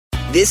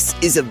This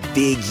is a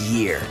big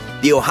year.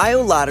 The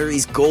Ohio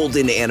Lottery's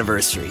golden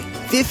anniversary.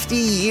 50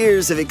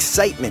 years of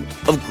excitement,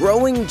 of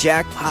growing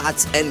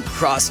jackpots and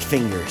crossed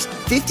fingers.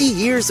 50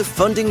 years of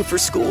funding for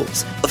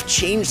schools, of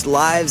changed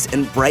lives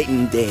and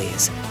brightened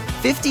days.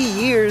 50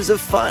 years of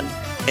fun.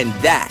 And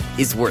that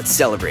is worth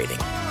celebrating.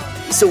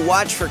 So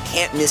watch for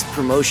can't-miss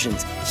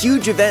promotions,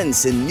 huge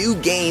events, and new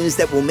games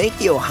that will make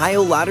the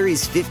Ohio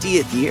Lottery's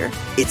 50th year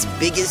its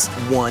biggest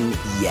one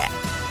yet.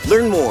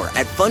 Learn more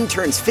at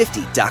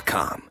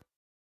funturns50.com.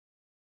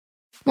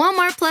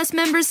 Walmart Plus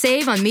members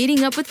save on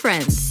meeting up with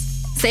friends.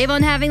 Save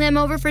on having them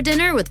over for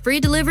dinner with free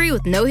delivery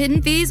with no hidden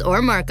fees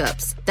or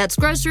markups. That's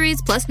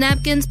groceries, plus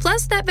napkins,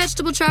 plus that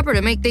vegetable chopper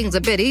to make things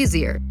a bit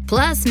easier.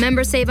 Plus,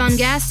 members save on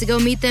gas to go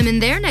meet them in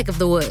their neck of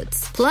the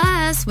woods.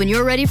 Plus, when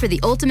you're ready for the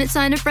ultimate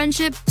sign of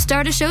friendship,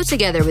 start a show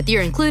together with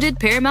your included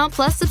Paramount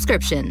Plus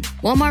subscription.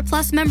 Walmart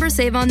Plus members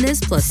save on this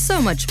plus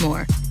so much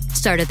more.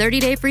 Start a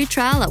 30-day free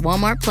trial at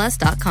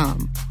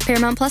walmartplus.com.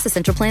 Paramount Plus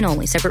Essential Plan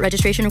only. Separate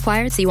registration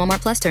required. See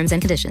Walmart Plus terms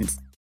and conditions.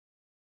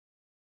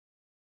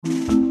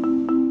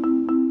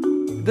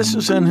 This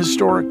is an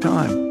historic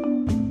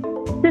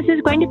time. This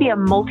is going to be a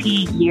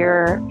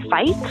multi-year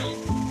fight.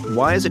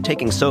 Why is it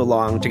taking so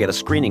long to get a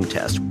screening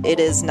test? It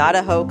is not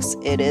a hoax.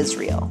 It is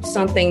real.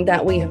 Something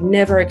that we have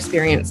never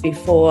experienced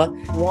before.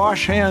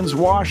 Wash hands,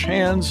 wash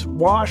hands,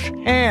 wash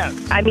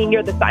hands. I mean,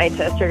 you're the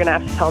scientist. You're going to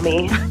have to tell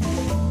me.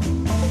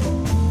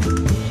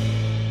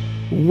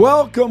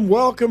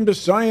 Welcome to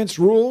Science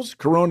Rules,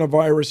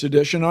 Coronavirus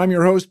Edition. I'm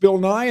your host, Bill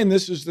Nye, and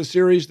this is the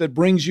series that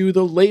brings you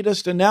the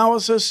latest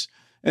analysis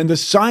and the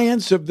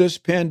science of this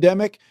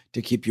pandemic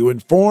to keep you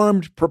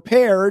informed,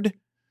 prepared,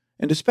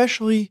 and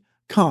especially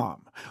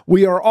calm.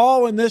 We are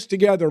all in this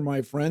together,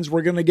 my friends.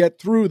 We're going to get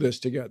through this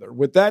together.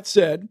 With that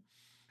said,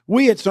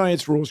 we at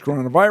Science Rules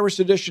Coronavirus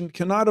Edition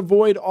cannot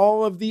avoid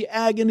all of the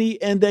agony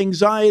and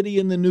anxiety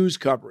in the news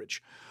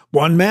coverage.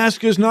 One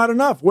mask is not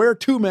enough. Wear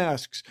 2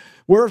 masks.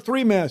 Wear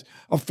 3 masks.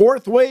 A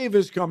 4th wave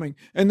is coming.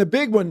 And the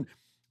big one,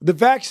 the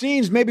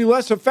vaccines may be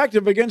less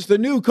effective against the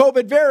new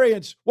COVID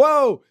variants.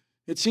 Whoa!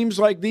 It seems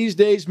like these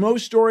days,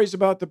 most stories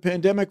about the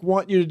pandemic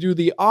want you to do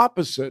the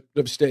opposite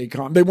of stay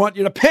calm. They want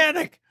you to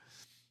panic.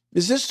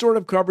 Is this sort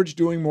of coverage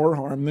doing more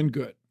harm than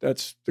good?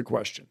 That's the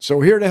question.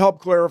 So here to help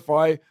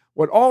clarify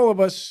what all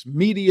of us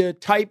media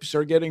types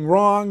are getting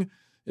wrong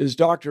is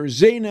Dr.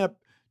 Zeynep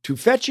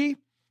Tufekci.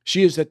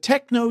 She is a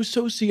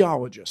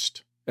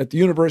techno-sociologist at the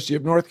University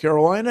of North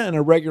Carolina and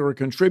a regular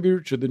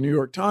contributor to the New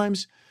York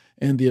Times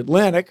and The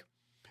Atlantic.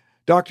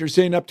 Dr.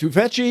 Zeynep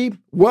Tufekci,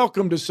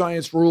 welcome to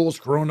Science Rules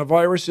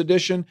Coronavirus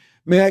Edition.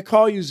 May I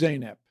call you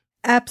Zeynep?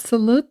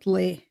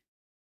 Absolutely.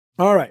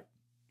 All right.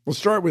 We'll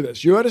start with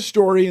this. You had a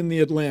story in The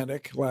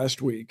Atlantic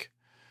last week.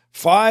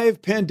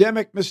 5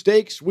 pandemic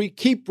mistakes we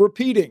keep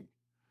repeating.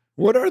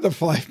 What are the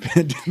 5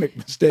 pandemic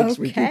mistakes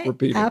we keep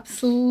repeating?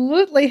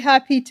 Absolutely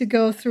happy to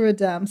go through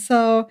them.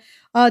 So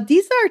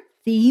these are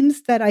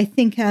themes that I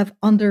think have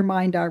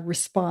undermined our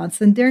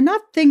response. And they're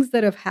not things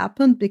that have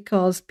happened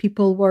because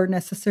people were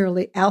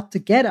necessarily out to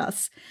get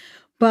us,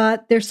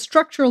 but they're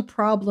structural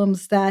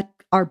problems that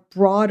are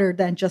broader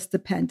than just the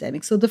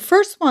pandemic. So the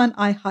first one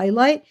I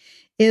highlight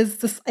is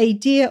this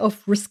idea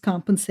of risk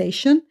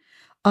compensation.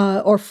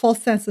 Or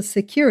false sense of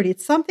security.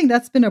 It's something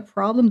that's been a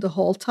problem the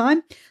whole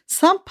time.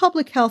 Some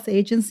public health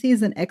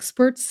agencies and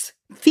experts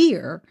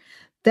fear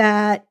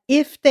that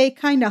if they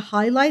kind of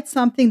highlight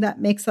something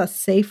that makes us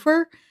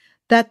safer,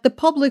 that the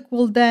public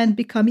will then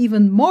become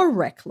even more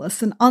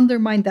reckless and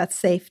undermine that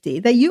safety.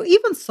 That you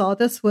even saw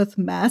this with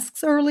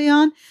masks early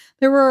on.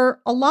 There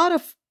were a lot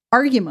of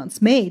arguments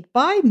made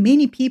by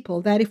many people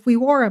that if we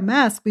wore a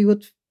mask, we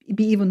would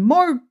be even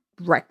more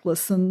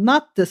reckless and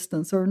not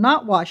distance or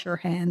not wash our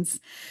hands.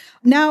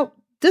 Now,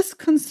 this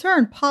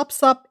concern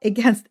pops up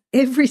against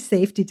every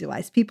safety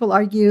device. People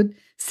argued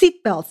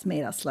seatbelts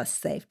made us less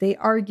safe. They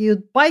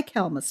argued bike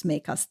helmets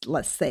make us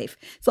less safe.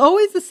 It's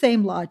always the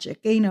same logic.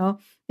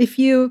 If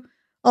you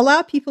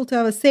allow people to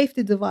have a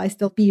safety device,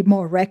 they'll be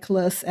more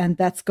reckless, and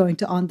that's going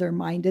to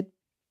undermine it.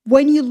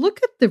 When you look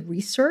at the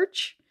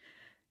research,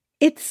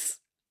 it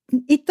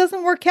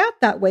doesn't work out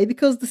that way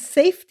because the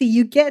safety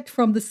you get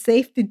from the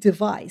safety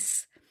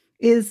device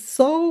is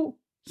so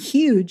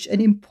huge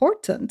and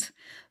important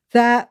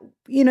that,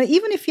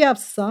 even if you have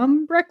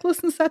some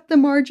recklessness at the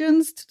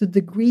margins, to the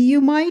degree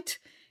you might,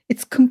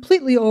 it's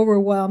completely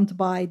overwhelmed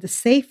by the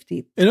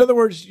safety. In other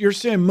words, you're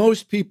saying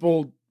most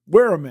people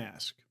wear a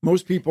mask.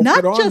 Most people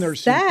put on their seatbelt. Not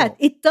just that.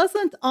 It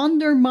doesn't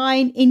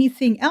undermine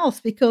anything else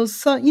because,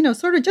 sort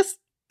of just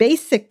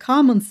basic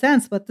common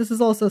sense, but this is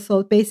also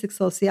so basic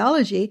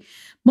sociology.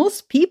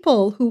 Most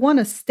people who want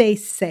to stay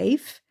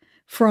safe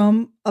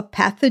from a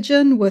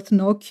pathogen with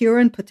no cure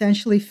and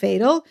potentially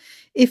fatal,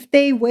 if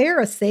they wear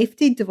a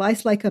safety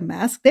device like a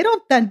mask, they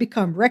don't then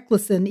become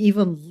reckless and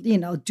even,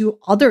 do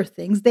other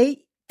things.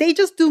 They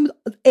just do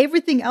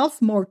everything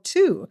else more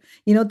too.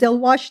 They'll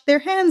wash their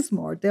hands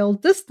more, they'll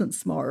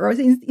distance more, or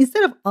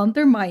instead of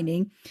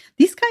undermining,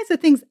 these kinds of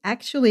things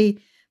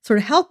actually sort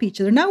of help each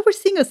other. Now we're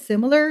seeing a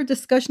similar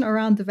discussion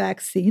around the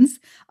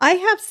vaccines. I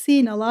have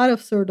seen a lot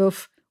of sort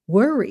of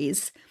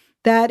worries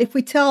that if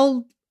we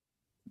tell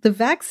the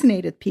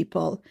vaccinated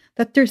people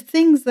that there's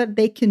things that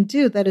they can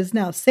do that is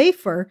now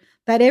safer,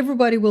 that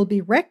everybody will be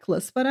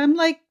reckless. But I'm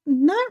like,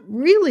 not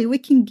really. We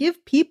can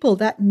give people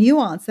that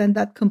nuance and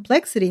that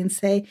complexity and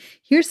say,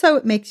 here's how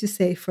it makes you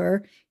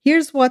safer.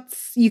 Here's what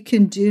you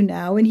can do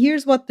now. And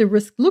here's what the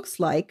risk looks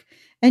like.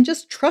 And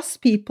just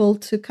trust people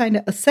to kind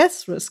of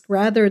assess risk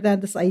rather than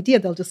this idea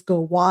they'll just go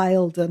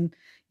wild and,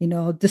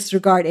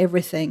 disregard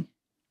everything.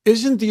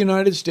 Isn't the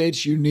United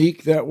States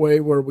unique that way,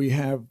 where we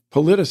have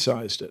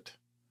politicized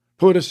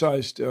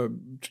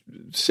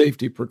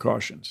safety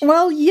precautions?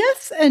 Well,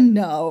 yes and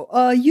no.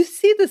 You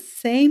see the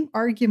same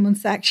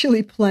arguments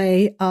actually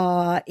play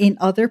in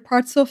other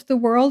parts of the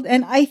world.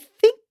 And I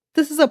think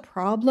this is a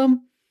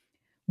problem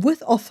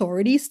with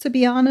authorities, to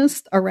be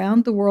honest,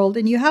 around the world.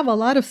 And you have a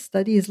lot of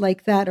studies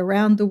like that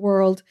around the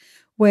world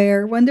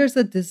where when there's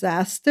a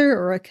disaster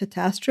or a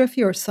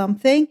catastrophe or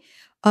something,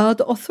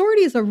 the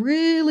authorities are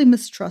really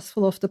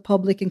mistrustful of the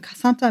public and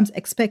sometimes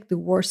expect the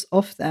worst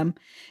of them.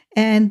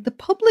 And the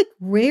public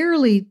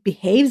rarely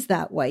behaves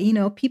that way.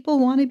 People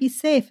want to be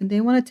safe and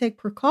they want to take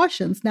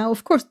precautions. Now,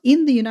 of course,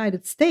 in the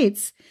United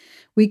States,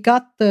 we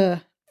got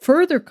the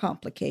further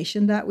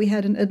complication that we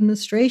had an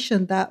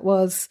administration that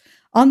was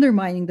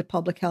undermining the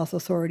public health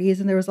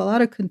authorities, and there was a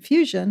lot of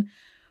confusion.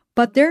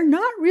 But they're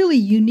not really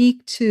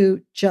unique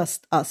to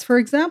just us. For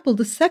example,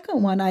 the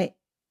second one I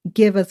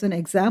give as an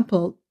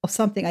example of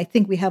something I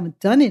think we haven't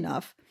done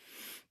enough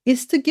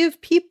is to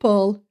give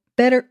people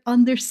better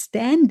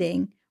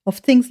understanding of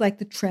things like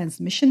the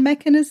transmission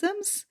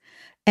mechanisms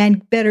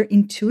and better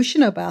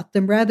intuition about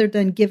them rather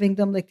than giving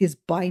them like these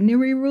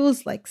binary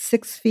rules like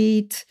 6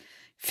 feet,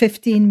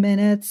 15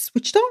 minutes,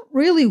 which don't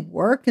really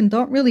work and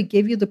don't really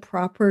give you the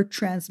proper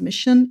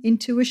transmission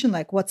intuition,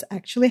 like what's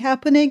actually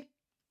happening.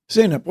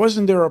 Zeynep,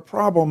 wasn't there a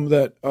problem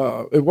that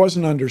it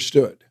wasn't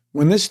understood?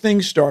 When this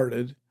thing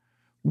started,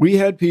 we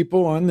had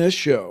people on this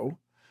show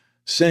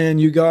saying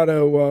you got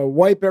to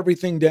wipe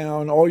everything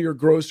down, all your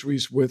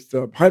groceries with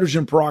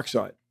hydrogen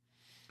peroxide,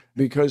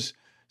 because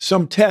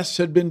some tests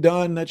had been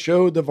done that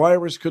showed the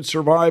virus could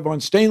survive on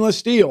stainless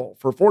steel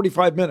for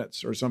 45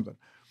 minutes or something.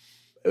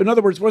 In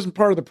other words, it wasn't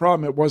part of the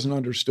problem. It wasn't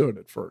understood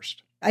at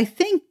first. I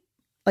think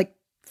like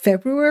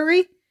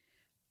February,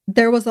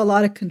 there was a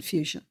lot of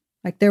confusion.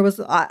 Like there was,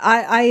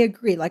 I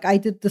agree. Like I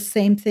did the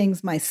same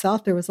things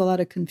myself. There was a lot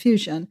of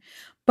confusion.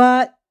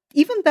 But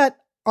even that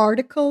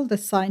article, the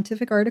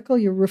scientific article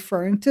you're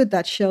referring to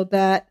that showed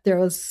that there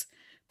was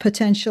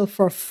potential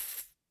for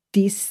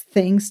these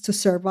things to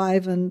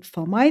survive in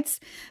fomites,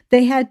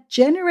 they had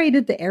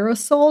generated the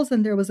aerosols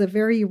and there was a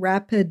very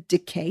rapid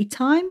decay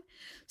time.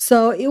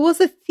 So it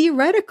was a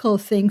theoretical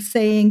thing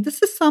saying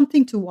this is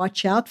something to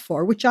watch out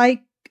for, which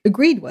I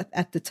agreed with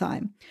at the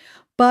time.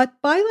 But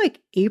by like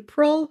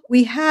April,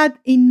 we had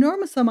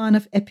enormous amount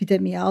of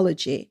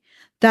epidemiology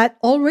that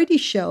already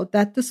showed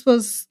that this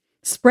was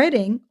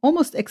spreading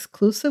almost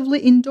exclusively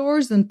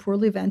indoors in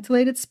poorly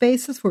ventilated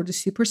spaces for the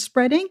super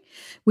spreading.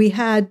 We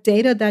had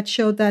data that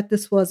showed that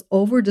this was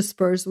over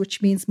dispersed,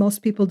 which means most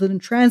people didn't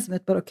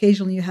transmit, but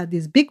occasionally you had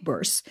these big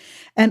bursts.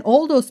 And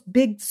all those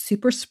big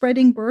super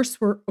spreading bursts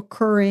were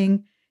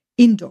occurring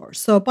indoors.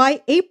 So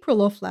by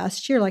April of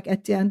last year, like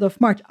at the end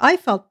of March, I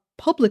felt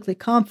publicly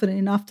confident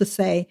enough to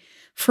say,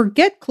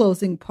 forget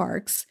closing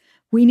parks.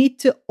 We need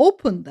to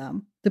open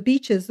them, the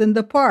beaches and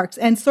the parks,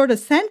 and sort of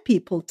send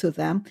people to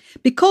them,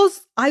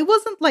 because I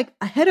wasn't like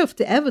ahead of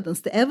the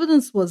evidence. The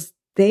evidence was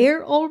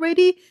there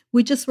already.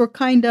 We just were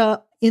kind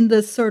of in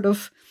this sort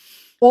of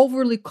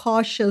overly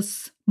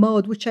cautious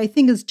mode, which I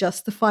think is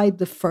justified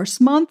the first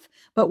month.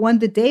 But when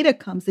the data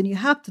comes in, you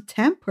have to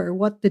temper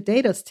what the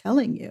data is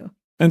telling you.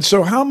 And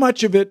so how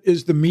much of it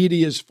is the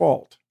media's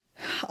fault?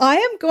 I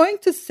am going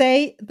to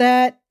say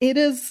that it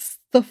is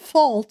the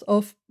fault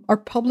of our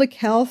public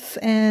health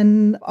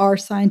and our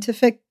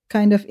scientific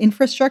kind of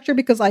infrastructure,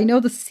 because I know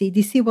the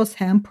CDC was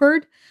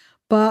hampered.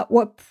 But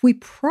what we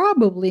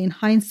probably in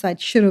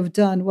hindsight should have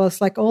done was,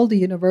 like all the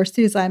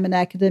universities, I'm an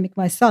academic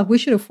myself, we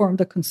should have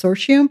formed a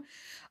consortium,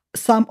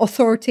 some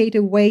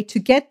authoritative way to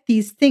get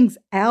these things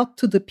out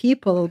to the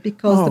people,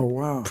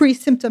 because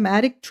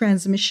pre-symptomatic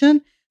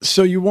transmission.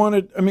 So you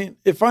wanted, I mean,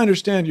 if I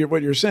understand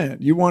what you're saying,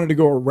 you wanted to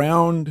go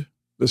around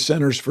the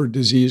Centers for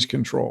Disease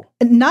Control.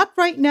 Not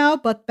right now,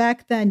 but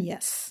back then,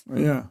 yes.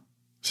 Yeah.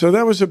 So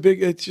that was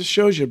it just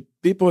shows you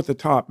people at the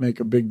top make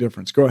a big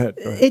difference. Go ahead.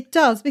 It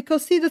does,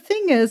 because see, the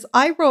thing is,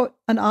 I wrote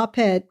an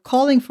op-ed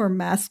calling for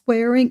mask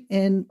wearing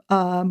in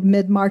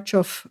mid-March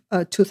of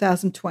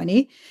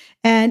 2020.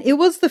 And it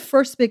was the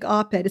first big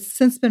op-ed. It's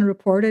since been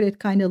reported. It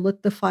kind of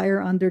lit the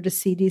fire under the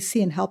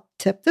CDC and helped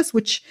tip this,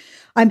 which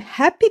I'm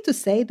happy to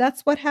say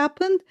that's what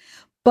happened.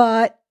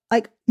 But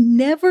like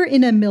never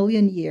in a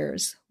million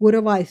years would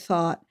have I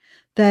thought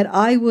that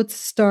I would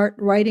start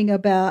writing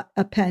about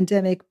a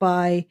pandemic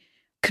by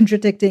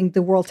contradicting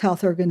the World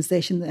Health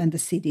Organization and the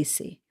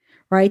CDC,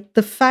 right?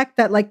 The fact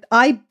that like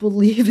I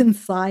believe in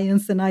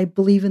science and I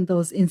believe in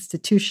those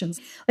institutions.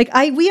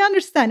 We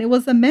understand it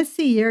was a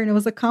messy year and it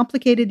was a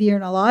complicated year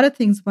and a lot of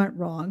things went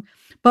wrong.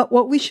 But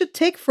what we should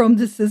take from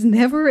this is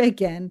never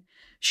again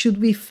should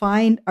we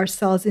find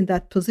ourselves in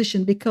that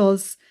position,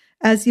 because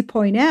as you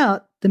point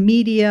out, the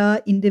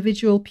media,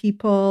 individual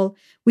people,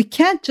 we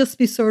can't just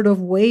be sort of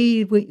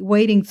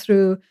wading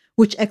through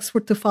which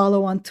expert to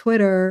follow on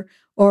Twitter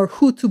or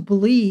who to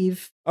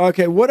believe.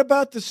 Okay, what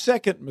about the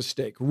second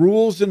mistake?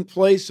 Rules in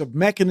place of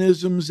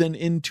mechanisms and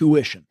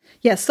intuition.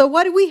 Yes, so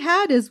what we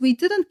had is we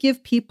didn't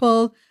give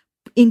people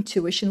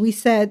intuition. We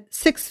said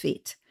 6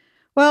 feet.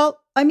 Well,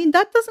 I mean,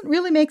 that doesn't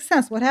really make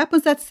sense. What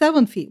happens at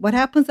 7 feet? What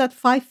happens at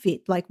 5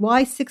 feet? Like,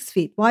 why 6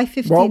 feet? Why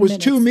 15 Well, it was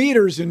minutes? 2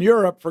 meters in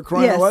Europe, for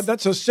crying out loud.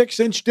 That's a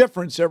 6-inch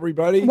difference,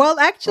 everybody. Well,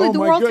 actually, the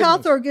World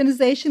Health goodness.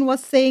 Organization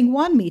was saying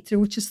 1 meter,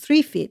 which is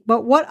 3 feet.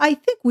 But what I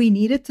think we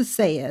needed to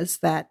say is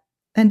that,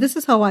 and this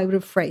is how I would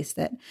have phrased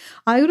it,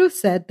 I would have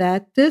said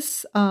that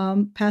this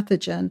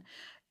pathogen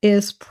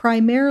is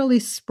primarily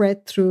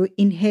spread through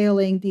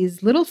inhaling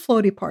these little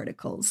floaty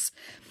particles.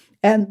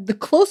 And the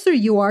closer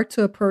you are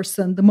to a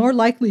person, the more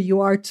likely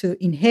you are to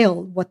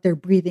inhale what they're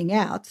breathing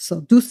out.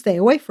 So do stay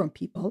away from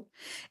people.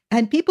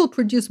 And people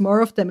produce more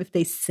of them if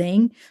they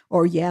sing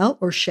or yell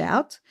or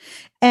shout.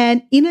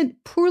 And in a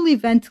poorly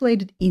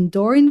ventilated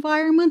indoor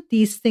environment,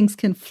 these things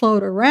can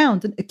float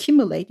around and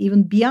accumulate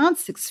even beyond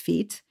 6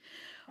 feet.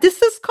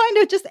 This is kind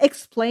of just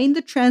explain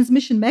the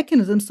transmission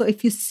mechanism. So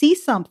if you see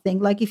something,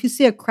 like if you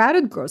see a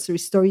crowded grocery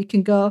store, you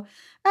can go,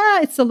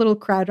 it's a little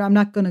crowded, I'm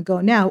not going to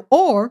go now.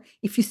 Or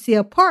if you see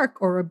a park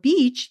or a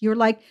beach, you're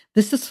like,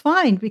 this is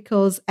fine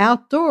because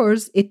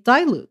outdoors it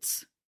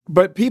dilutes.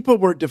 But people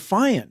were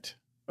defiant.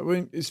 I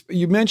mean,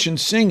 you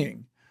mentioned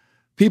singing.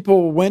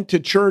 People went to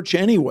church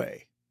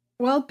anyway.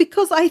 Well,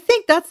 because I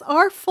think that's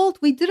our fault.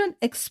 We didn't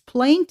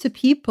explain to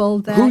people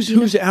that...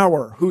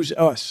 Who's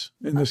us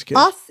in this case?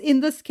 Us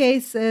in this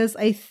case is,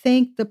 I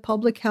think, the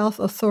public health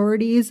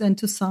authorities and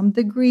to some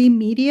degree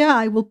media.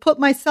 I will put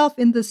myself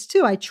in this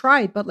too. I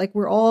tried, but like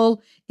we're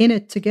all in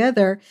it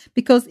together.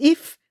 Because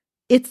if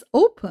it's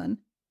open,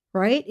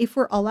 right, if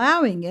we're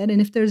allowing it and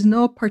if there's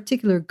no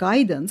particular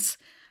guidance,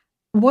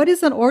 what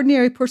is an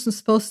ordinary person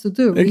supposed to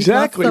do?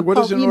 Exactly. What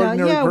is an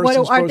ordinary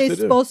person supposed to do? Are they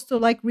supposed to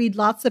like read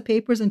lots of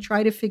papers and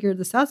try to figure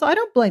this out? So I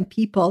don't blame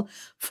people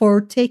for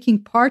taking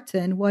part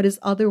in what is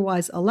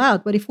otherwise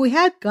allowed. But if we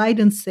had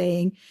guidance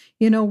saying,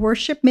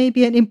 worship may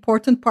be an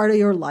important part of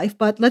your life,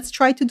 but let's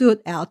try to do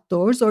it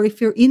outdoors. Or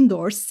if you're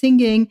indoors,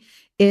 singing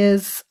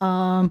is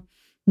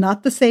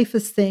not the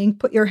safest thing.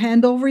 Put your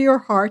hand over your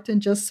heart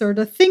and just sort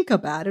of think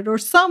about it, or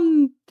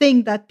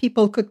something that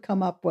people could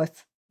come up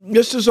with.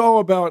 This is all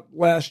about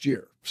last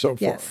year so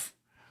far. Yes.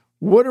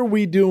 What are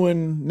we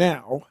doing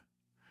now?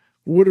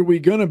 What are we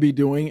going to be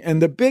doing?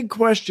 And the big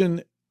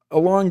question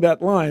along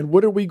that line,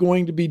 what are we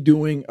going to be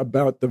doing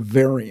about the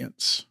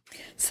variants?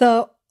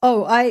 So,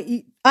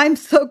 I'm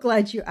so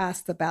glad you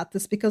asked about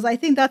this, because I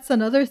think that's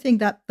another thing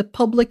that the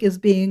public is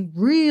being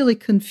really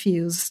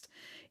confused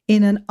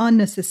in an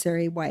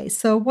unnecessary way.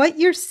 So what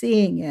you're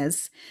seeing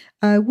is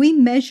we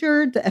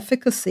measured the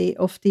efficacy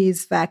of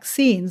these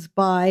vaccines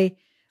by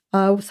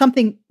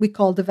something we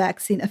call the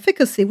vaccine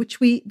efficacy, which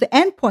the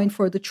endpoint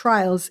for the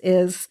trials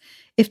is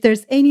if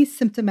there's any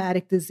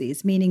symptomatic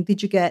disease, meaning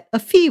did you get a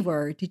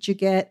fever? Did you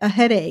get a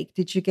headache?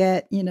 Did you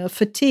get,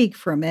 fatigue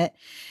from it?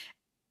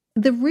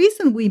 The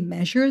reason we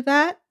measure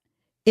that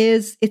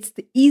is it's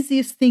the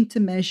easiest thing to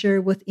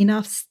measure with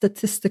enough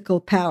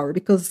statistical power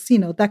because,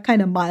 that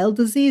kind of mild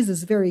disease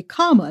is very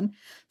common.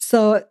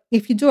 So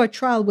if you do a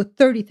trial with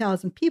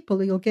 30,000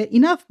 people, you'll get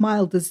enough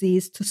mild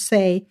disease to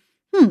say,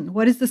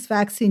 what is this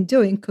vaccine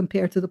doing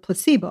compared to the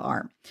placebo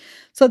arm?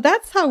 So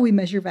that's how we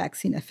measure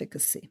vaccine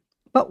efficacy.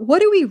 But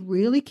what do we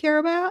really care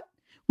about?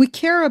 We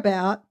care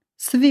about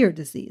severe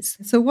disease.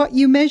 So what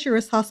you measure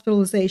is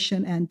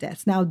hospitalization and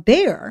deaths. Now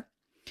the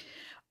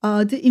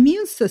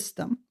immune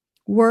system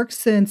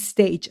works in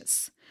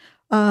stages.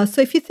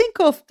 So if you think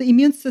of the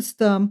immune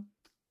system,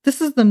 this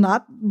is the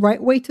not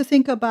right way to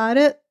think about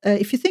it.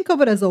 If you think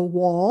of it as a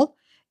wall,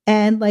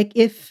 and like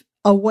if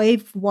a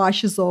wave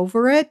washes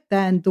over it,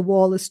 then the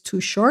wall is too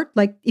short.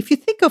 Like if you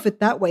think of it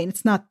that way, and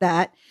it's not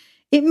that,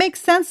 it makes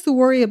sense to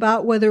worry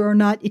about whether or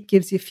not it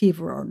gives you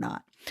fever or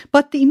not.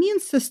 But the immune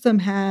system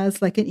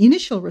has like an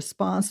initial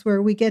response where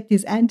we get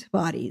these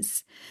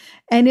antibodies,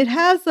 and it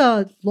has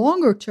a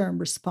longer term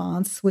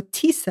response with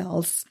T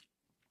cells,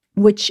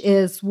 which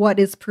is what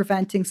is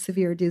preventing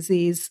severe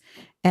disease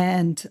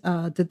and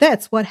the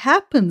deaths. What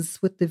happens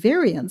with the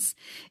variants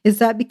is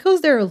that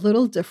because they're a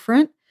little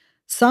different,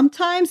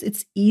 sometimes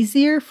it's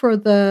easier for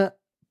the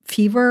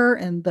fever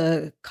and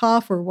the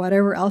cough or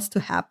whatever else to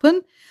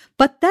happen,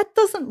 but that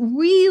doesn't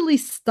really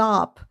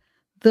stop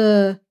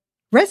the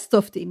rest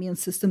of the immune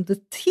system, the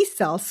T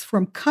cells,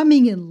 from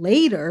coming in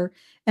later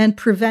and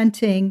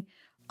preventing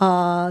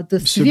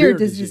the severe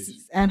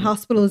disease and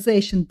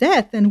hospitalization,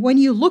 death. And when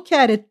you look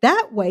at it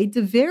that way,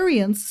 the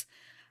variants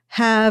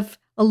have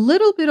a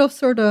little bit of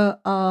sort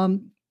of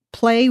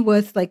play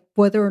with like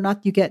whether or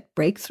not you get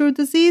breakthrough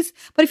disease.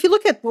 But if you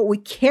look at what we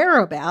care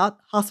about,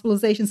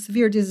 hospitalization,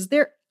 severe disease,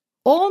 they're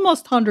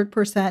almost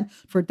 100%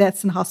 for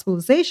deaths and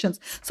hospitalizations.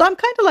 So I'm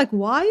kind of like,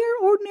 why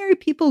are ordinary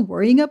people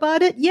worrying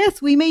about it?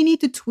 Yes, we may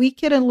need to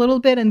tweak it a little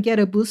bit and get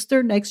a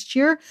booster next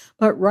year.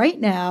 But right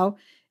now,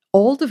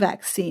 all the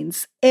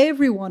vaccines,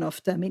 every one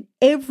of them in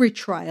every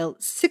trial,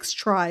 6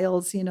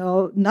 trials,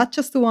 not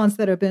just the ones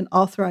that have been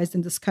authorized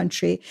in this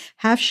country,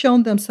 have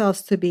shown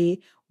themselves to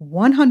be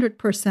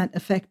 100%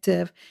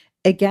 effective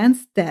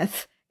against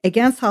death,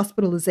 against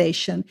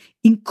hospitalization,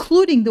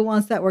 including the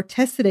ones that were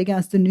tested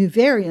against the new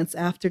variants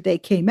after they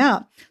came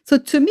out. So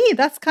to me,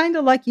 that's kind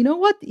of like, you know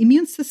what? The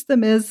immune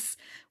system is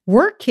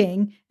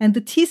working and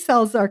the T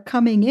cells are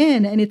coming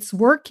in and it's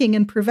working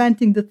and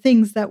preventing the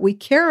things that we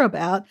care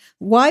about.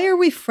 Why are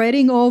we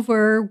fretting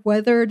over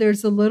whether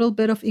there's a little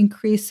bit of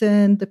increase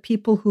in the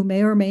people who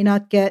may or may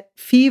not get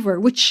fever,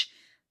 which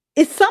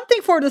is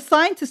something for the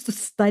scientists to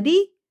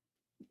study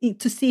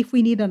to see if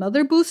we need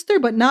another booster,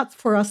 but not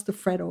for us to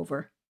fret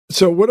over.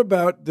 So what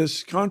about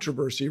this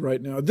controversy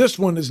right now? This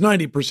one is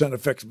 90%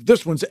 effective.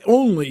 This one's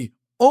only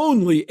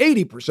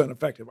 80%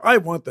 effective. I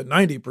want the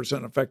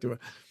 90% effective.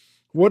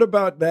 What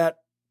about that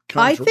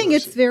controversy? I think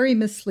it's very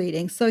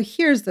misleading. So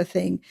here's the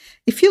thing.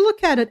 If you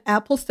look at it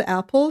apples to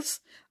apples,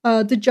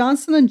 the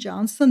Johnson &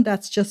 Johnson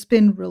that's just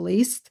been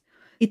released,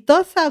 it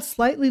does have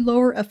slightly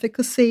lower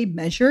efficacy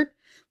measured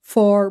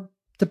for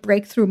the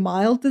breakthrough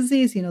mild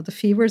disease, the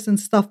fevers and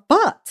stuff,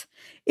 but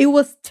it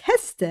was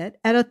tested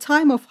at a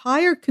time of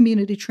higher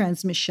community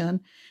transmission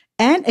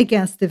and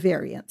against the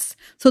variants.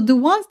 So the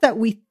ones that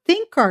we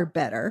think are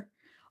better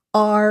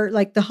are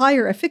like the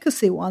higher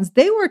efficacy ones.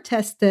 They were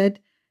tested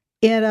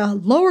at a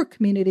lower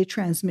community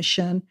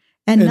transmission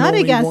and not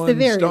against the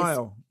variants.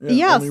 Style.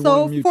 Yeah,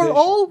 so for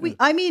all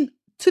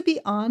to be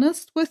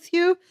honest with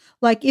you,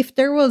 like if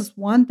there was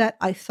one that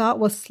I thought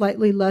was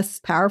slightly less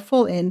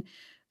powerful in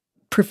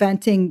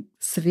preventing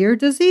severe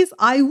disease,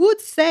 I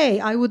would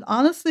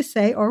honestly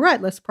say, all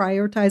right, let's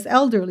prioritize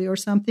elderly or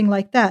something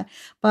like that.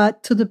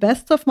 But to the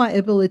best of my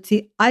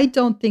ability, I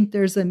don't think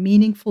there's a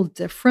meaningful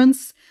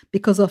difference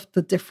because of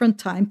the different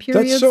time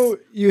periods. So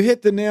you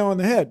hit the nail on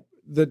the head.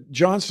 The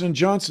Johnson &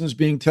 Johnson is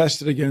being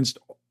tested against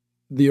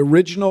the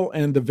original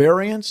and the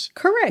variants.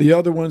 Correct. The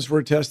other ones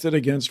were tested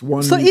against one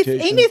mutation. So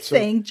if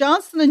anything,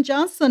 Johnson &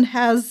 Johnson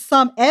has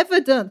some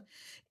evidence.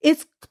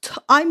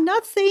 I'm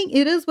not saying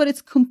it is, but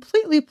it's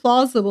completely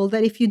plausible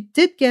that if you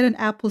did get an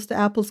apples to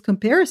apples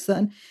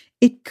comparison,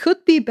 it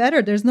could be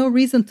better. There's no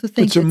reason to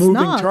think it's not. It's a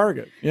moving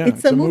target. Yeah,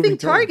 it's a moving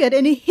target,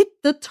 and it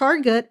hit the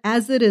target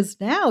as it is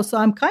now. So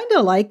I'm kind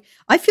of like,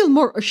 I feel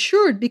more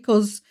assured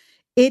because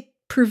it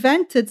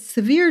prevented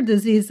severe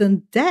disease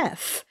and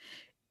death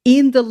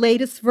in the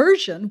latest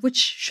version, which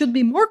should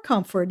be more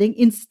comforting.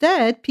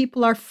 Instead,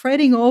 people are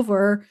fretting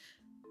over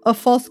a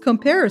false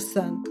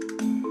comparison.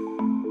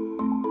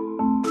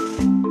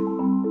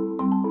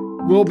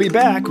 We'll be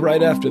back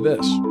right after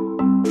this.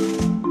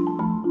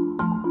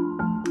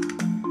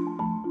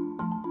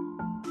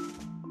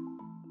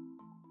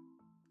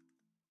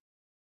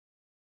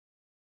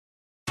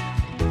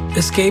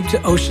 Escape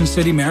to Ocean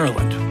City,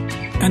 Maryland,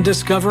 and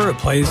discover a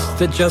place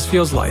that just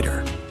feels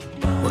lighter,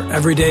 where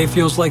every day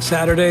feels like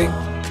Saturday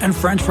and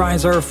French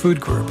fries are a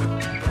food group,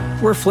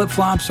 where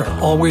flip-flops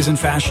are always in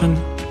fashion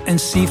and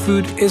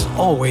seafood is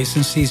always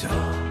in season,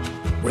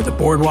 where the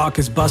boardwalk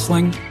is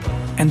bustling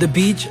and the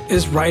beach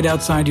is right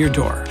outside your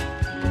door,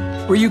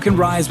 where you can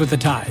rise with the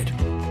tide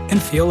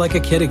and feel like a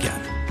kid again.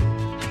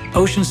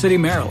 Ocean City,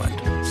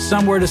 Maryland,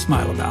 somewhere to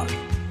smile about.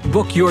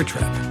 Book your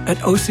trip at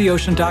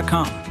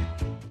OCOcean.com.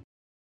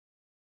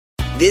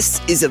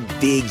 This is a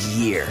big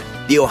year.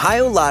 The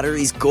Ohio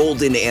Lottery's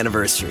golden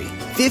anniversary.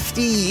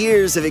 50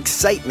 years of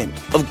excitement,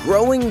 of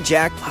growing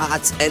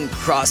jackpots and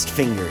crossed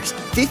fingers.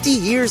 50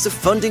 years of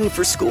funding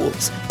for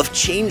schools, of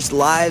changed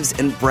lives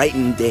and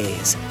brightened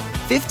days.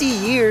 50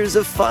 years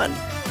of fun,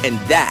 and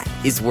that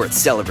is worth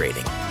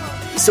celebrating.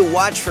 So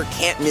watch for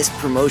can't-miss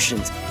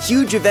promotions,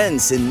 huge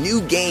events, and new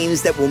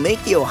games that will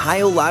make the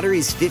Ohio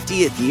Lottery's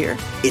 50th year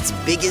its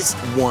biggest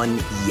one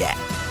yet.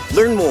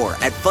 Learn more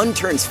at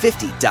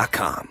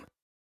funturns50.com.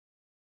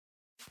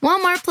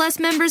 Walmart Plus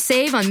members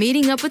save on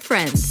meeting up with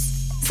friends.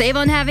 Save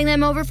on having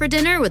them over for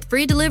dinner with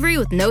free delivery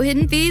with no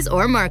hidden fees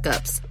or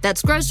markups.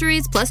 That's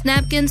groceries, plus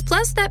napkins,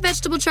 plus that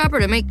vegetable chopper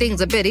to make things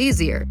a bit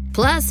easier.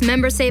 Plus,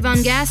 members save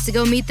on gas to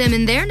go meet them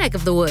in their neck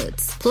of the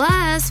woods.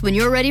 Plus, when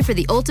you're ready for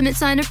the ultimate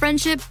sign of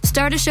friendship,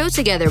 start a show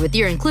together with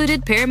your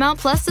included Paramount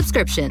Plus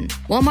subscription.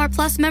 Walmart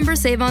Plus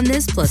members save on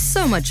this plus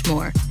so much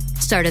more.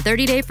 Start a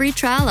 30-day free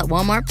trial at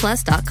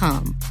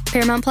walmartplus.com.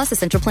 Paramount Plus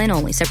Essential Plan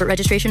only. Separate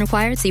registration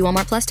required. See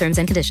Walmart Plus terms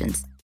and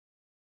conditions.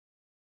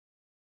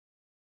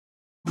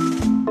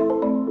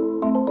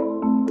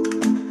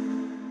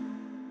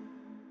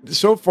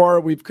 So far,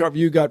 we've covered,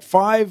 you got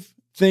 5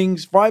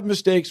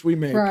 mistakes we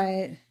make.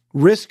 Right.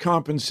 Risk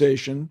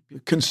compensation,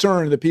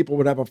 concern that people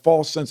would have a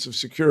false sense of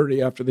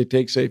security after they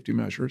take safety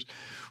measures,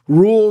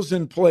 rules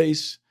in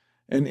place,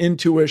 and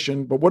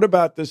intuition. But what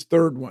about this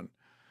third one?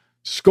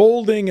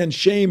 Scolding and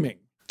shaming.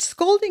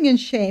 scolding and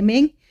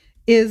shaming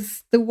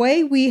is the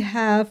way we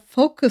have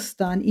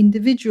focused on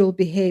individual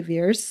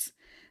behaviors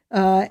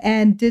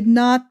and did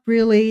not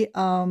really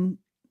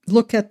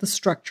look at the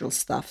structural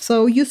stuff.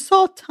 So you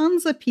saw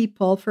tons of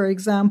people, for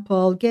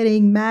example,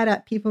 getting mad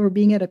at people for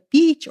being at a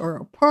beach or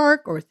a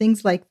park or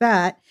things like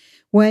that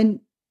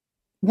when,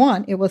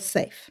 one, it was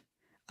safe.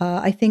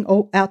 I think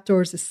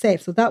outdoors is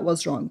safe, so that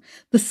was wrong.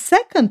 The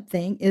second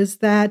thing is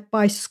that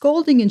by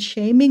scolding and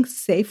shaming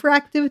safer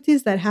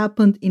activities that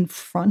happened in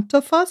front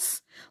of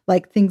us,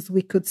 like things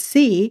we could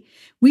see,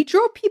 we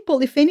draw people,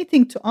 if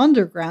anything, to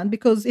underground,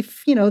 because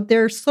if,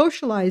 they're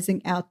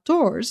socializing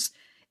outdoors,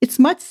 it's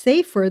much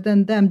safer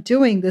than them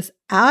doing this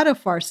out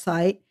of our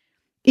sight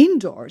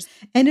indoors.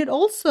 And it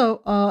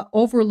also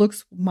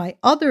overlooks my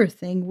other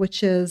thing,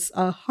 which is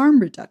harm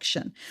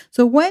reduction.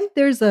 So when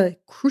there's a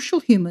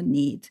crucial human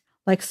need,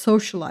 like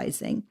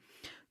socializing,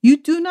 you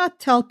do not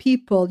tell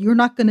people you're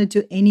not going to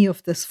do any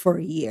of this for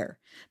a year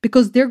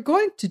because they're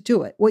going to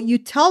do it. What you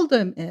tell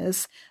them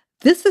is,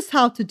 this is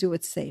how to do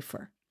it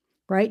safer,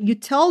 right? You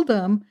tell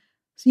them,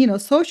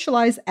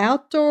 socialize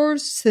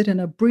outdoors, sit in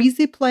a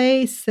breezy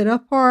place, sit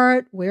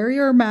apart, wear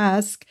your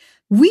mask.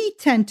 We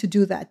tend to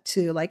do that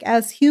too. Like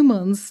as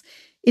humans,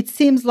 it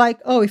seems like,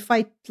 if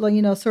I,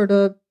 sort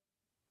of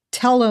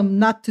tell them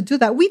not to do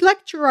that, we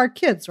lecture our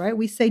kids, right?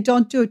 We say,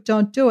 don't do it,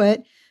 don't do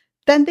it.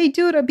 Then they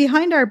do it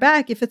behind our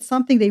back if it's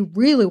something they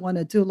really want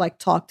to do, like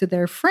talk to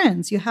their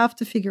friends. You have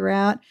to figure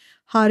out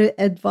how to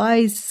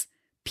advise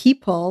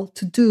people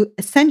to do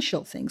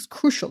essential things,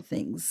 crucial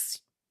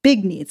things,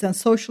 big needs, and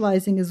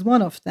socializing is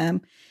one of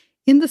them,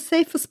 in the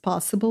safest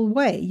possible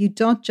way. You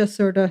don't just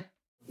sort of...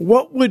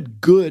 What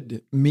would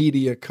good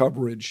media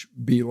coverage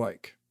be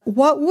like?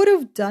 What would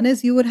have done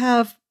is you would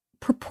have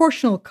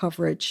proportional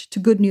coverage to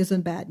good news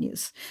and bad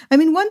news. I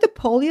mean, when the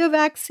polio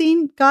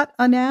vaccine got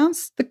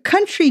announced, the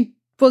country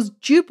was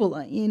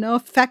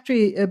jubilant,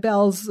 factory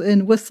bells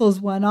and whistles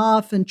went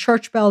off and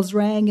church bells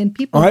rang and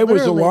people I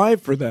was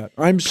alive for that.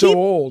 I'm so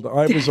old.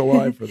 I was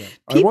alive for that.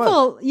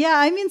 So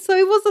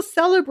it was a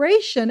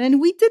celebration and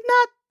we did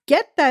not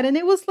get that. And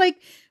it was like,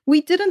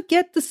 we didn't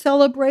get the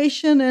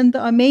celebration and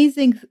the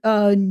amazing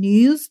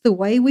news the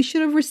way we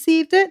should have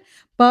received it.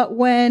 But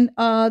when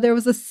there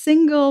was a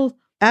single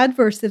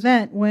adverse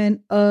event,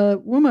 when a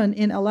woman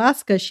in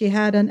Alaska, she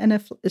had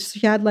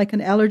like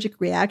an allergic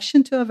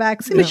reaction to a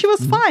vaccine, but she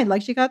was fine.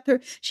 Like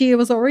she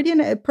was already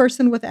a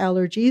person with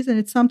allergies, and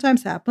it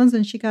sometimes happens,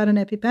 and she got an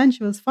EpiPen.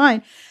 She was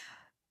fine.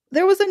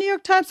 There was a New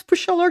York Times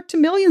push alert to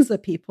millions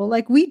of people.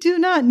 Like, we do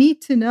not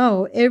need to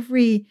know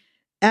every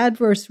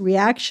adverse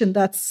reaction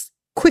that's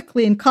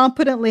quickly and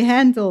competently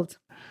handled.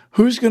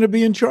 Who's going to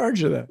be in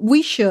charge of that?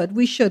 We should.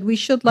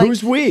 Like,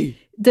 who's we?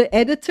 The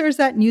editors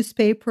at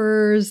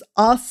newspapers,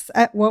 us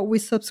at what we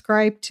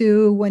subscribe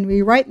to, when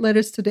we write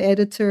letters to the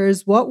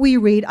editors, what we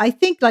read. I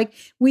think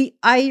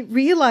I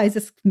realize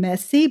it's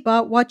messy,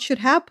 but what should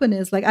happen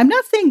is, like, I'm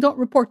not saying don't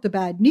report the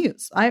bad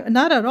news.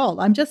 Not at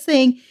all. I'm just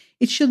saying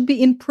it should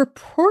be in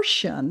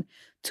proportion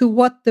to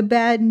what the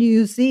bad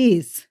news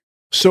is.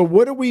 So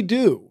what do we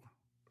do?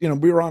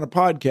 We were on a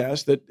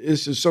podcast that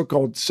is a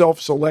so-called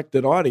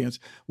self-selected audience.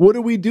 What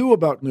do we do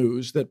about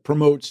news that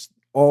promotes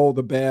all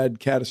the bad,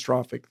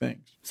 catastrophic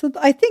things? So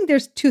I think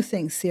there's two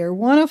things here.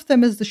 One of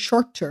them is the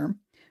short term,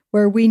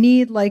 where we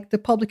need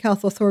the public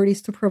health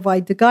authorities to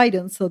provide the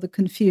guidance so the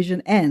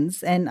confusion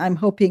ends. And I'm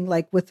hoping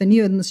with the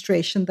new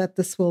administration that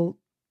this will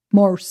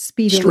more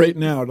speedily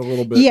straighten out a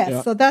little bit. Yes,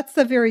 yeah. So that's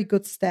a very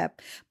good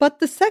step. But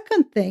the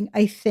second thing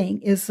I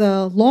think is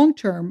a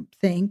long-term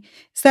thing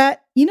is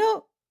that,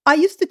 I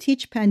used to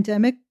teach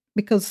pandemic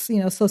because,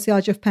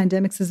 sociology of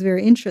pandemics is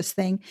very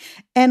interesting.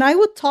 And I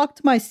would talk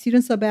to my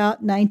students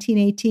about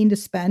 1918, the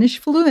Spanish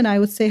flu, and I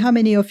would say, how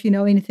many of you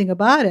know anything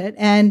about it?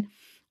 And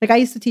I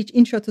used to teach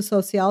intro to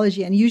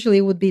sociology, and usually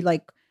it would be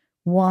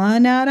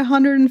 1 out of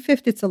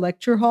 150. It's a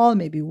lecture hall,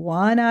 maybe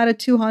 1 out of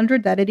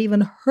 200 that had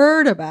even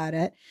heard about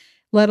it,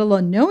 let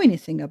alone know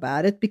anything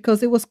about it,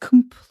 because it was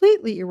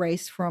completely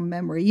erased from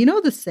memory. You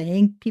know the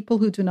saying, people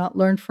who do not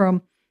learn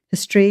from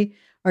history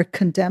are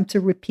condemned to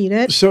repeat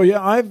it. So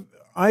yeah,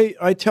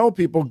 I tell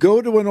people,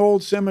 go to an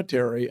old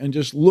cemetery and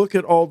just look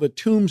at all the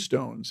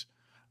tombstones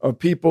of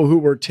people who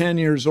were 10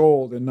 years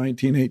old in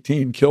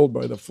 1918 killed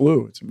by the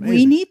flu. It's amazing.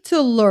 We need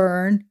to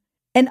learn,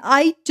 and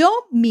I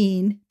don't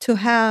mean to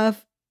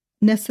have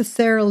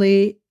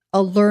necessarily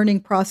a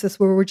learning process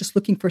where we're just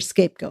looking for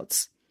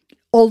scapegoats.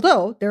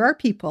 Although there are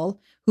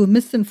people who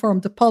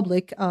misinformed the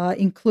public,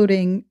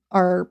 including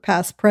our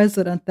past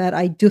president, that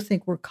I do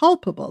think were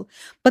culpable.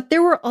 But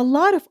there were a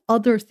lot of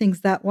other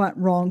things that went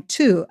wrong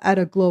too at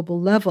a global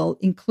level,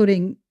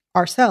 including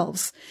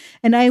ourselves.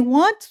 And I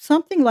want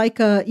something like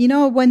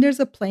when there's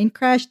a plane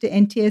crash, the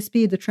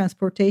NTSB, the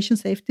Transportation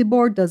Safety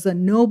Board, does a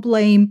no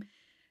blame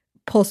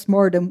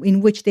postmortem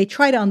in which they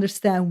try to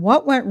understand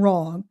what went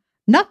wrong,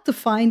 not to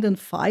find and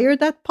fire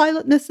that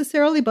pilot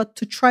necessarily, but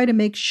to try to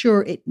make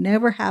sure it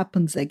never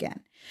happens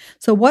again.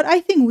 So what I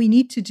think we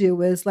need to do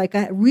is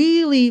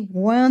really,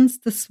 once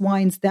this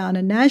winds down,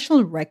 a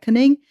national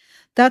reckoning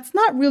that's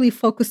not really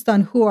focused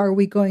on who are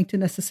we going to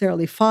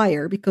necessarily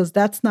fire, because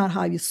that's not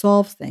how you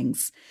solve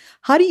things.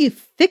 How do you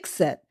fix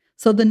it?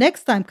 So the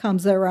next time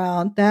comes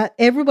around that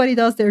everybody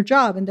does their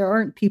job and there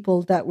aren't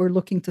people that we're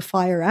looking to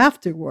fire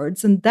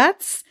afterwards. And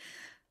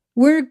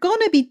we're going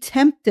to be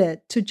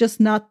tempted to just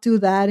not do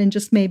that and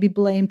just maybe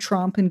blame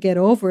Trump and get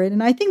over it.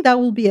 And I think that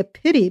will be a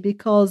pity,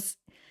 because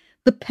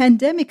the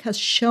pandemic has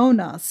shown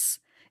us,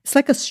 it's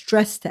like a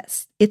stress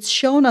test. It's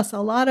shown us a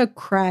lot of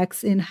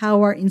cracks in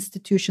how our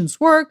institutions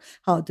work,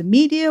 how the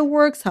media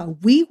works, how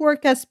we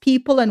work as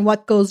people, and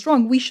what goes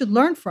wrong. We should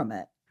learn from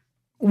it.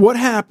 What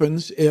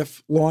happens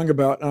if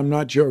I'm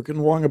not joking,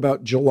 long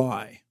about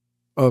July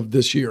of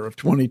this year, of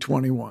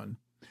 2021,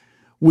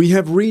 we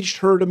have reached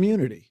herd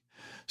immunity,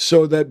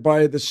 so that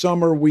by the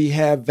summer we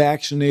have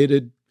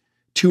vaccinated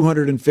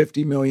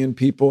 250 million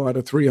people out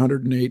of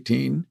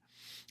 318,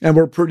 and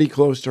we're pretty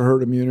close to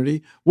herd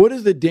immunity? What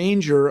is the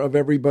danger of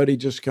everybody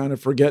just kind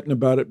of forgetting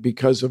about it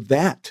because of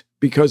that,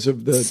 because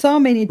of the so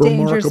many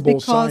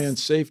remarkable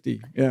science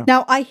safety? Yeah.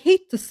 Now, I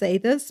hate to say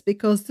this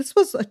because this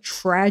was a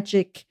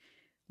tragic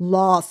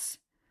loss.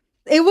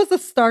 It was a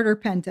starter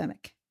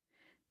pandemic.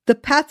 The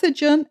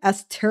pathogen,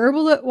 as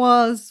terrible it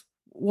was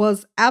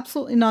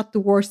absolutely not the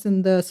worst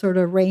in the sort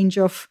of range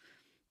of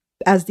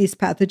as these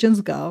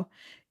pathogens go.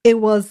 It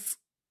was,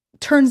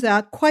 turns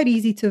out, quite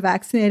easy to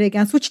vaccinate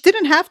against, which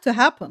didn't have to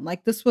happen.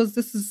 Like this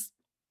is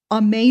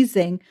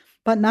amazing,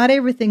 but not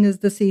everything is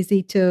this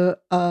easy to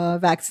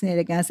vaccinate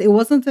against. It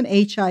wasn't an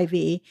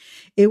HIV.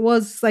 It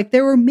was like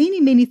there were many,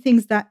 many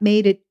things that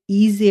made it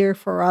easier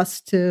for us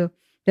to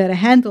get a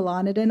handle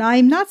on it. And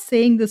I'm not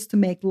saying this to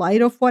make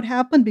light of what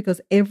happened, because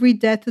every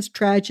death is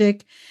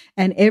tragic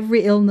and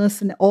every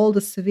illness and all the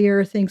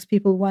severe things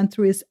people went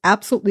through is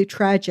absolutely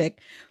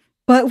tragic.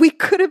 But we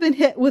could have been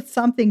hit with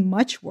something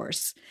much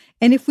worse.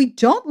 And if we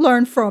don't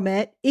learn from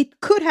it,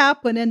 it could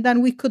happen, and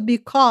then we could be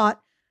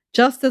caught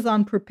just as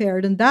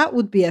unprepared. And that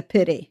would be a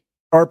pity.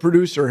 Our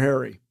producer,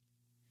 Harry,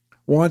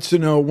 wants to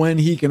know when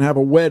he can have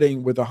a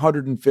wedding with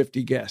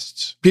 150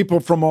 guests, people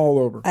from all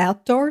over.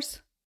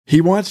 Outdoors? He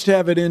wants to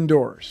have it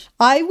indoors.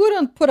 I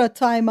wouldn't put a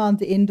time on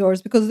the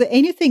indoors, because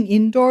anything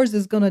indoors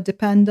is going to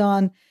depend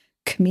on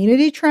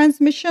community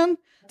transmission,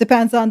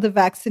 depends on the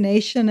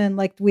vaccination. And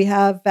like we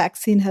have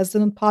vaccine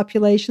hesitant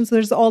populations. So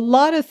there's a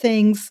lot of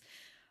things.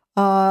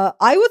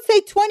 I would say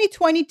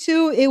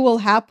 2022, it will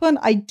happen.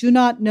 I do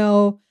not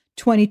know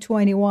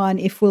 2021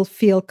 if we'll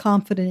feel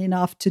confident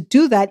enough to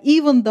do that,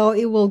 even though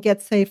it will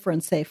get safer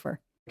and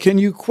safer. Can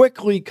you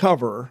quickly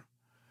cover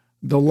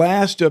the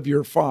last of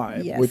your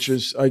five, yes, which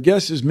is, I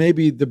guess, is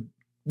maybe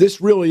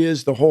this really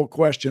is the whole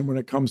question when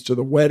it comes to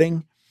the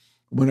wedding,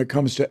 when it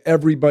comes to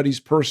everybody's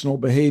personal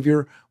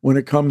behavior, when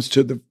it comes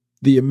to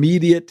the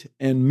immediate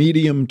and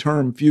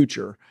medium-term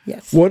future.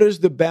 Yes. What is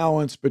the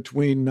balance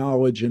between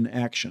knowledge and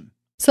action?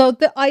 So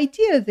the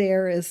idea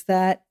there is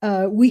that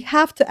we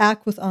have to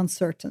act with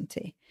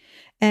uncertainty.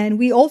 And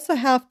we also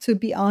have to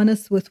be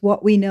honest with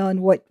what we know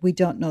and what we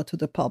don't know to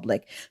the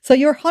public. So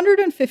your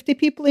 150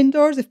 people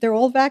indoors, if they're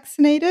all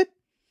vaccinated,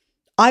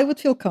 I would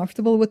feel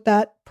comfortable with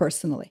that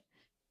personally.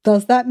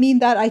 Does that mean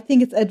that I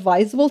think it's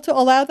advisable to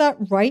allow that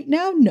right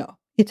now? No,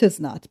 it is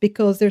not,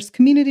 because there's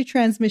community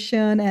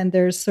transmission and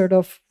there's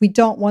we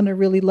don't want to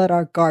really let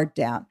our guard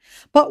down.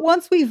 But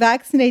once we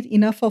vaccinate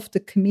enough of the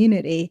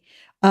community,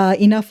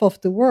 enough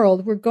of the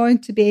world, we're going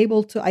to be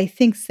able to, I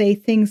think, say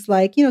things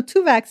like,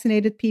 two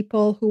vaccinated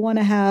people who want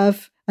to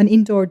have an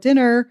indoor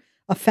dinner,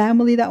 a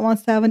family that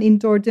wants to have an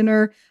indoor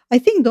dinner. I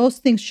think those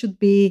things should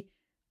be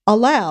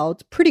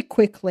allowed pretty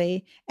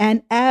quickly.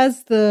 And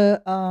as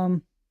the,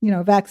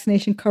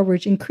 vaccination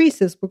coverage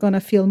increases, we're going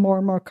to feel more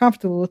and more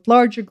comfortable with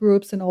larger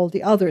groups and all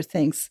the other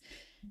things.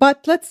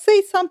 But let's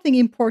say something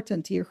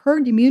important here.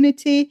 Herd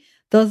immunity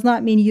does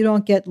not mean you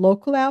don't get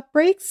local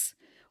outbreaks.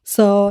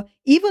 So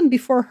even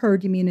before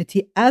herd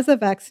immunity, as a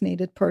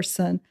vaccinated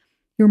person,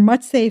 you're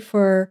much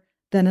safer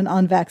than an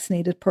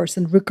unvaccinated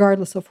person,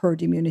 regardless of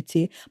herd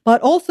immunity.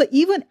 But also,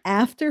 even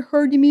after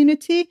herd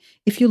immunity,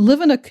 if you live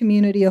in a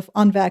community of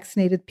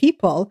unvaccinated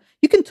people,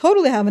 you can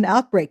totally have an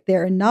outbreak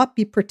there and not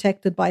be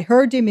protected by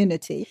herd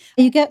immunity.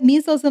 You get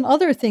measles and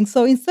other things.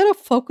 So instead of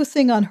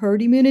focusing on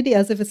herd immunity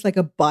as if it's like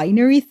a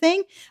binary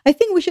thing, I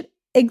think we should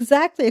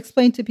exactly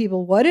explain to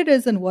people what it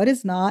is and what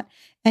is not,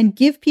 and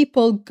give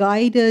people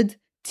guided,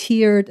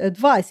 tiered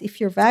advice. If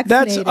you're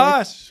vaccinated, that's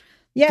us.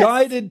 Yes.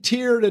 Guided,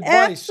 tiered advice.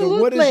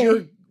 Absolutely. So what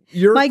is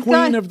you're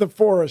queen of the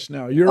forest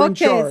now. You're in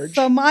charge.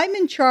 So I'm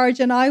in charge,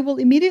 and I will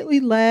immediately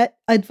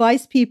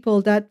advise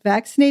people that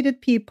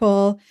vaccinated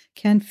people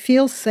can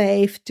feel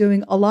safe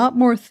doing a lot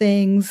more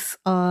things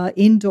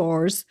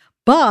indoors,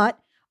 but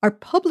our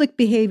public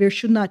behavior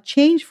should not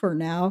change for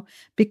now,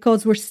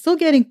 because we're still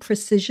getting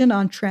precision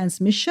on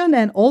transmission.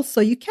 And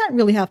also, you can't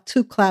really have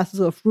two classes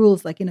of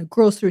rules, like in a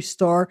grocery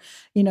store,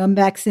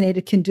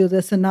 vaccinated can do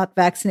this and not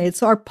vaccinated.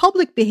 So our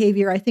public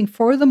behavior, I think,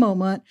 for the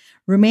moment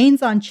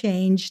remains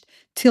unchanged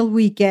till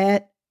we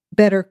get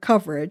better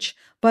coverage.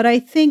 But I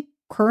think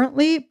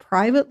currently,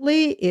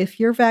 privately, if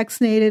you're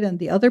vaccinated and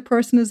the other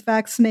person is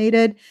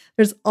vaccinated,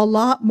 there's a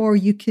lot more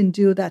you can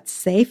do that's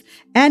safe.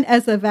 And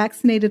as a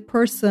vaccinated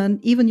person,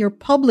 even your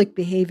public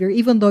behavior,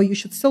 even though you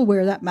should still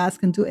wear that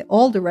mask and do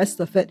all the rest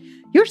of it,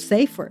 you're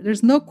safer.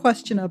 There's no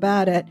question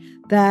about it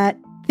that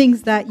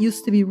things that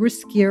used to be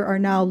riskier are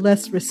now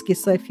less risky.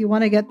 So if you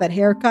want to get that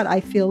haircut,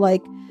 I feel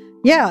like,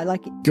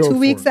 like 2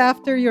 weeks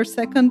after your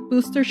second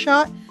booster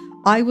shot,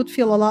 I would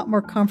feel a lot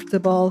more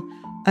comfortable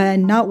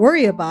and not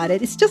worry about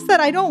it. It's just that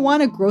I don't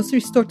want a grocery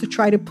store to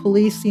try to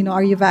police,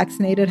 are you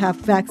vaccinated, have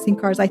vaccine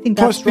cards. I think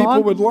that's wrong. Plus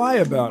people would lie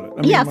about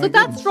it. So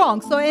that's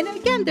wrong. So, and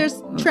again,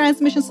 there's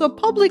transmission. So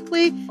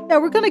publicly,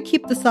 we're going to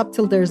keep this up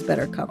till there's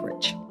better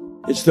coverage.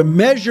 It's the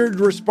measured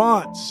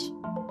response.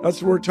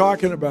 That's what we're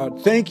talking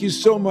about. Thank you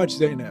so much,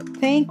 Zeynep.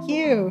 Thank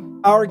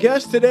you. Our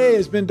guest today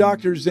has been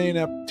Dr.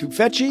 Zeynep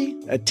Tufekci,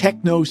 a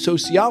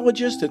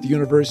techno-sociologist at the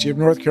University of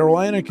North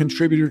Carolina,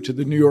 contributor to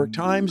the New York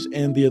Times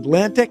and The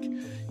Atlantic.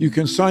 You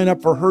can sign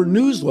up for her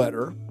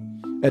newsletter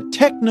at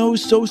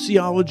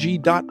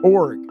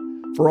technosociology.org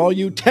for all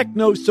you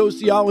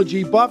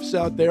techno-sociology buffs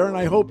out there, and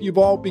I hope you've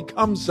all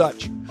become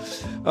such.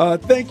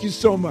 Thank you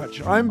so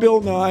much. I'm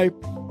Bill Nye,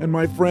 and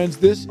my friends,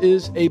 this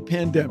is a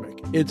pandemic.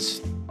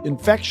 It's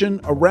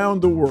infection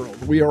around the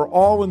world. We are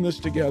all in this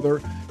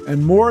together,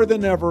 and more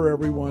than ever,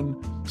 everyone,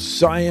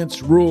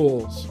 science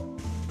rules.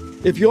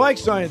 If you like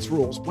Science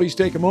Rules, please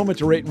take a moment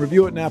to rate and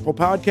review it in Apple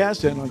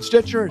Podcasts and on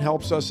Stitcher. It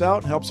helps us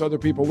out, helps other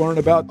people learn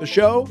about the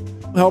show,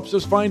 helps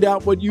us find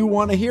out what you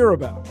want to hear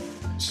about.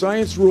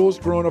 Science Rules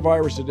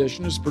Coronavirus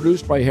Edition is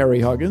produced by Harry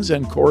Huggins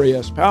and Corey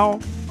S.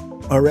 Powell.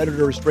 Our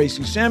editor is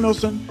Tracy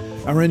Samuelson.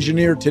 Our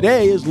engineer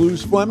today is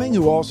Luz Fleming,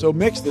 who also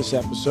mixed this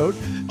episode.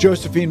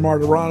 Josephine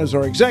Martirana is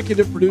our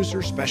executive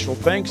producer. Special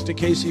thanks to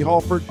Casey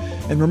Halford.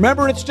 And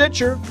remember, at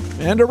Stitcher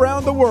and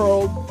around the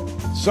world,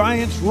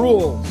 science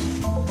rules.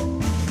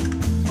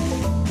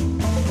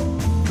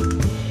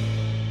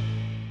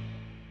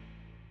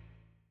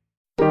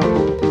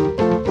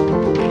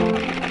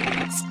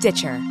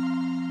 Stitcher.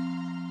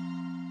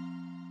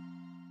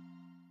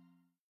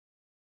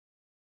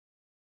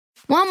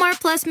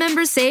 Walmart Plus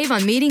members save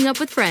on meeting up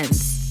with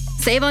friends.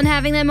 Save on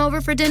having them over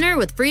for dinner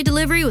with free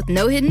delivery with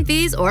no hidden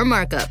fees or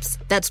markups.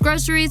 That's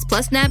groceries,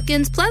 plus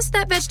napkins, plus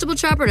that vegetable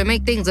chopper to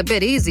make things a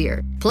bit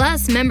easier.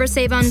 Plus, members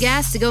save on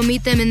gas to go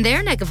meet them in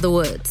their neck of the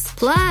woods.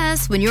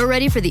 Plus, when you're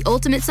ready for the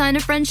ultimate sign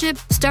of friendship,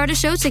 start a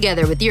show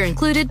together with your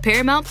included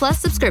Paramount Plus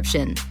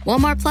subscription.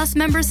 Walmart Plus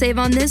members save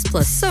on this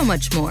plus so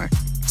much more.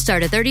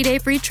 Start a 30-day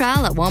free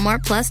trial at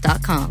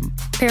walmartplus.com.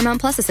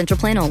 Paramount Plus Essential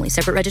Plan only.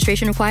 Separate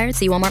registration required.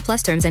 See Walmart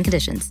Plus terms and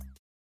conditions.